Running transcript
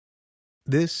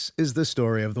This is the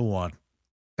story of the one.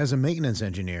 As a maintenance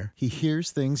engineer, he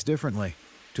hears things differently.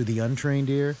 To the untrained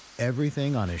ear,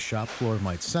 everything on his shop floor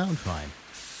might sound fine,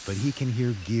 but he can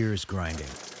hear gears grinding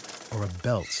or a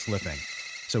belt slipping.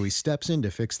 So he steps in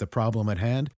to fix the problem at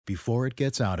hand before it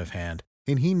gets out of hand.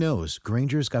 And he knows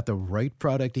Grainger's got the right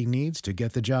product he needs to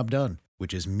get the job done,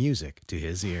 which is music to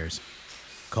his ears.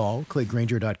 Call, click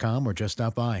Grainger.com, or just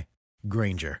stop by.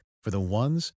 Grainger, for the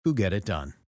ones who get it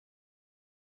done.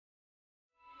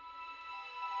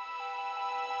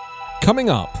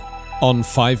 Coming up on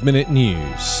 5 Minute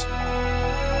News.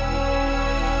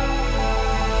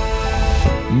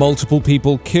 Multiple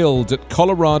people killed at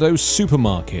Colorado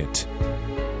supermarket.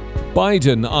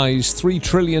 Biden eyes $3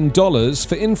 trillion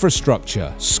for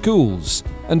infrastructure, schools,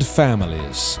 and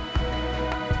families.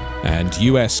 And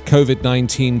US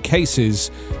COVID-19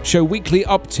 cases show weekly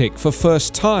uptick for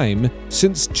first time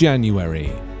since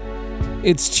January.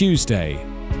 It's Tuesday,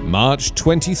 March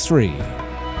 23.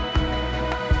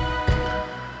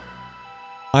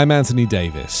 I'm Anthony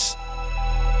Davis.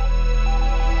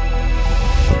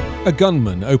 A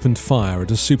gunman opened fire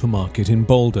at a supermarket in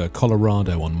Boulder,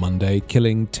 Colorado on Monday,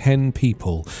 killing 10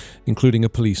 people, including a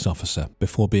police officer,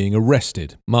 before being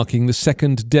arrested, marking the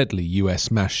second deadly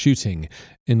US mass shooting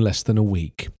in less than a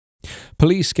week.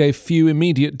 Police gave few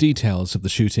immediate details of the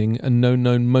shooting and no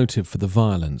known motive for the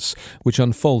violence, which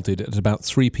unfolded at about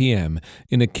 3 p.m.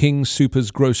 in a King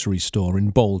Soopers grocery store in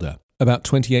Boulder, about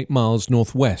 28 miles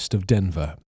northwest of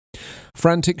Denver.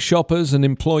 Frantic shoppers and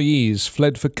employees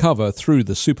fled for cover through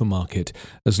the supermarket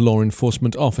as law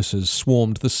enforcement officers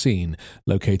swarmed the scene,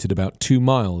 located about 2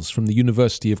 miles from the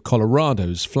University of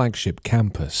Colorado's flagship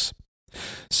campus.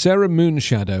 Sarah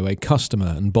Moonshadow, a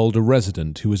customer and Boulder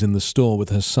resident who was in the store with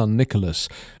her son Nicholas,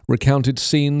 recounted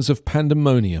scenes of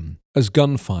pandemonium as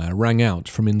gunfire rang out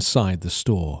from inside the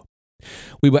store.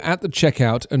 "We were at the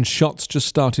checkout and shots just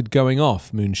started going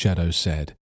off," Moonshadow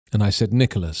said. "And I said,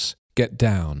 'Nicholas, get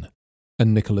down.'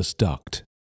 And Nicholas ducked.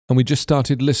 And we just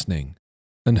started listening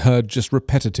and heard just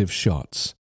repetitive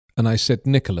shots. And I said,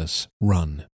 'Nicholas,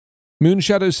 run.'"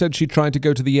 Moonshadow said she tried to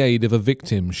go to the aid of a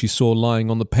victim she saw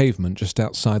lying on the pavement just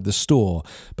outside the store,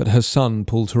 but her son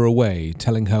pulled her away,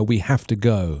 telling her, "We have to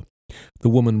go." The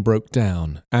woman broke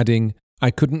down, adding,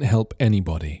 "I couldn't help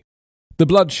anybody." The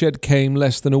bloodshed came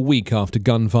less than a week after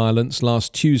gun violence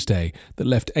last Tuesday that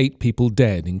left 8 people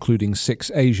dead, including 6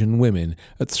 Asian women,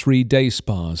 at 3 day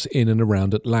spas in and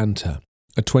around Atlanta.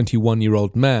 A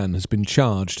 21-year-old man has been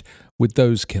charged with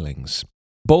those killings.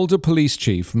 Boulder Police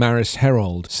Chief Maris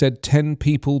Herold said 10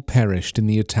 people perished in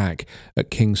the attack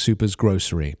at King Soopers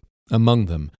Grocery. Among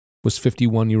them was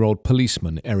 51-year-old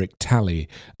policeman Eric Talley,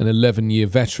 an 11-year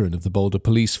veteran of the Boulder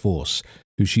Police Force,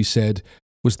 who she said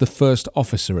was the first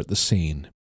officer at the scene.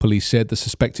 Police said the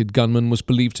suspected gunman was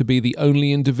believed to be the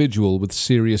only individual with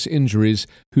serious injuries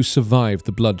who survived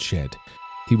the bloodshed.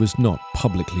 He was not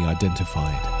publicly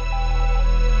identified.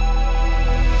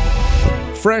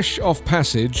 Fresh off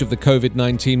passage of the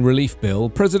COVID-19 relief bill,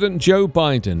 President Joe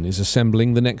Biden is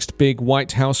assembling the next big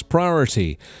White House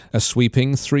priority, a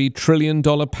sweeping $3 trillion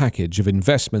package of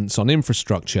investments on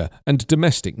infrastructure and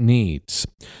domestic needs.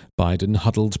 Biden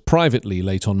huddled privately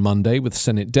late on Monday with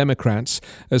Senate Democrats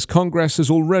as Congress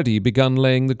has already begun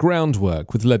laying the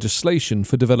groundwork with legislation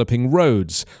for developing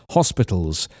roads,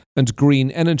 hospitals, and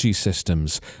green energy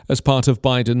systems as part of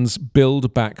Biden's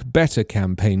Build Back Better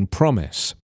campaign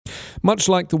promise. Much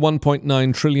like the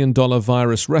 $1.9 trillion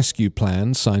virus rescue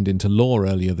plan signed into law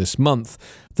earlier this month,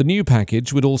 the new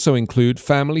package would also include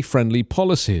family-friendly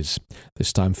policies,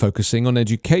 this time focusing on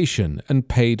education and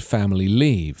paid family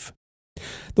leave.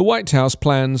 The White House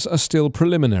plans are still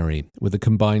preliminary, with a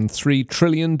combined $3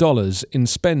 trillion in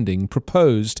spending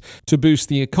proposed to boost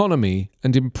the economy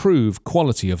and improve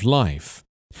quality of life.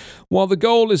 While the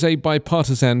goal is a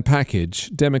bipartisan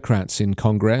package, Democrats in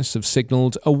Congress have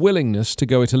signaled a willingness to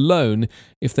go it alone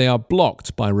if they are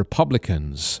blocked by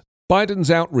Republicans. Biden's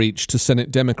outreach to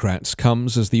Senate Democrats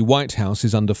comes as the White House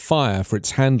is under fire for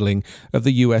its handling of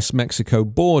the US-Mexico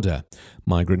border.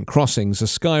 Migrant crossings are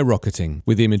skyrocketing,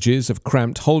 with images of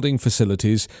cramped holding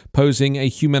facilities posing a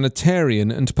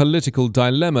humanitarian and political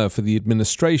dilemma for the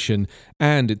administration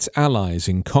and its allies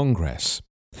in Congress.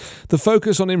 The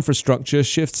focus on infrastructure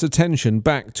shifts attention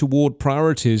back toward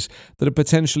priorities that are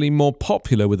potentially more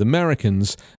popular with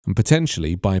Americans and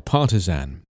potentially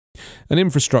bipartisan. An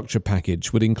infrastructure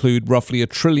package would include roughly $1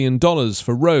 trillion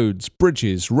for roads,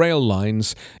 bridges, rail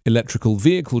lines, electrical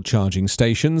vehicle charging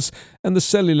stations, and the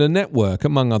cellular network,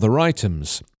 among other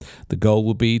items. The goal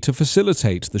will be to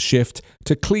facilitate the shift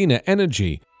to cleaner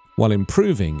energy while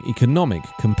improving economic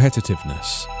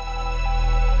competitiveness.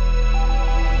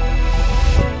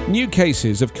 New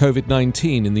cases of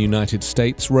COVID-19 in the United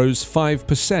States rose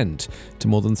 5% to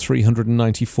more than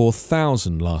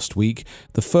 394,000 last week,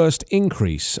 the first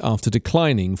increase after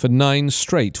declining for 9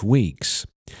 straight weeks.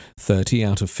 30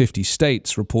 out of 50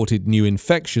 states reported new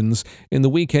infections in the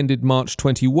week ended March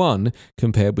 21,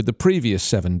 compared with the previous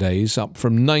 7 days, up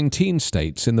from 19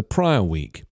 states in the prior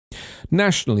week.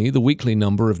 Nationally, the weekly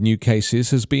number of new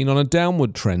cases has been on a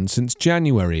downward trend since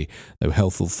January, though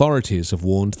health authorities have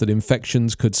warned that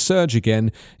infections could surge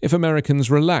again if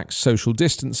Americans relax social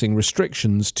distancing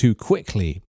restrictions too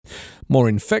quickly. More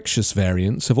infectious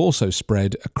variants have also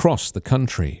spread across the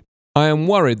country. I am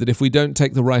worried that if we don't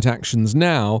take the right actions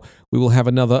now, we will have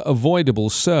another avoidable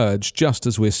surge just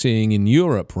as we're seeing in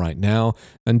Europe right now,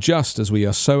 and just as we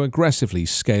are so aggressively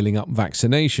scaling up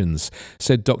vaccinations,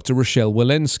 said Dr. Rochelle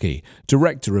Walensky,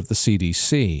 director of the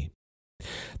CDC.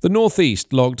 The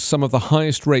Northeast logged some of the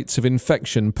highest rates of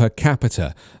infection per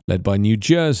capita, led by New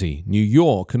Jersey, New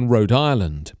York, and Rhode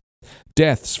Island.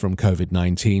 Deaths from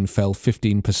COVID-19 fell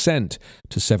 15%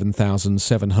 to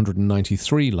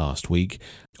 7,793 last week,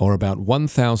 or about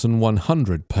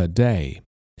 1,100 per day.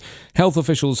 Health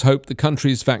officials hope the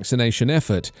country's vaccination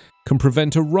effort can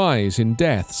prevent a rise in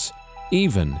deaths,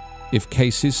 even if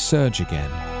cases surge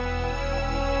again.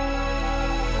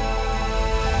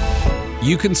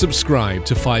 You can subscribe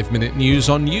to 5 Minute News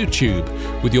on YouTube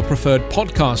with your preferred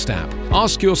podcast app.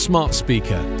 Ask your smart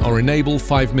speaker or enable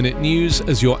 5 Minute News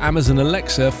as your Amazon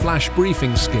Alexa flash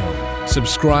briefing skill.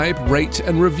 Subscribe, rate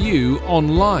and review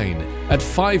online at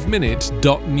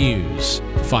 5minute.news.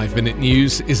 5 Minute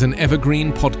News is an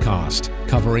evergreen podcast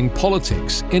covering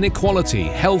politics, inequality,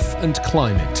 health and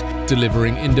climate,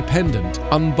 delivering independent,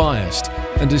 unbiased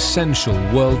and essential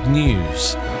world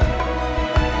news.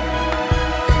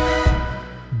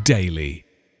 Daily.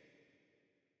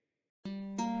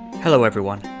 Hello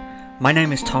everyone, my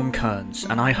name is Tom Kearns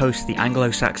and I host the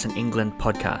Anglo-Saxon England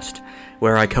podcast,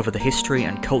 where I cover the history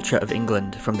and culture of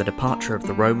England from the departure of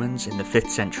the Romans in the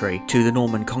 5th century to the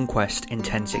Norman conquest in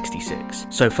 1066.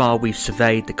 So far we've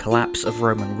surveyed the collapse of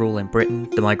Roman rule in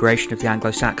Britain, the migration of the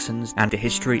Anglo-Saxons, and the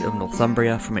history of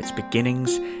Northumbria from its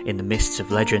beginnings in the mists of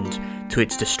legend to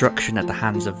its destruction at the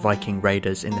hands of Viking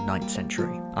raiders in the 9th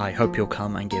century. I hope you'll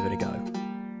come and give it a go.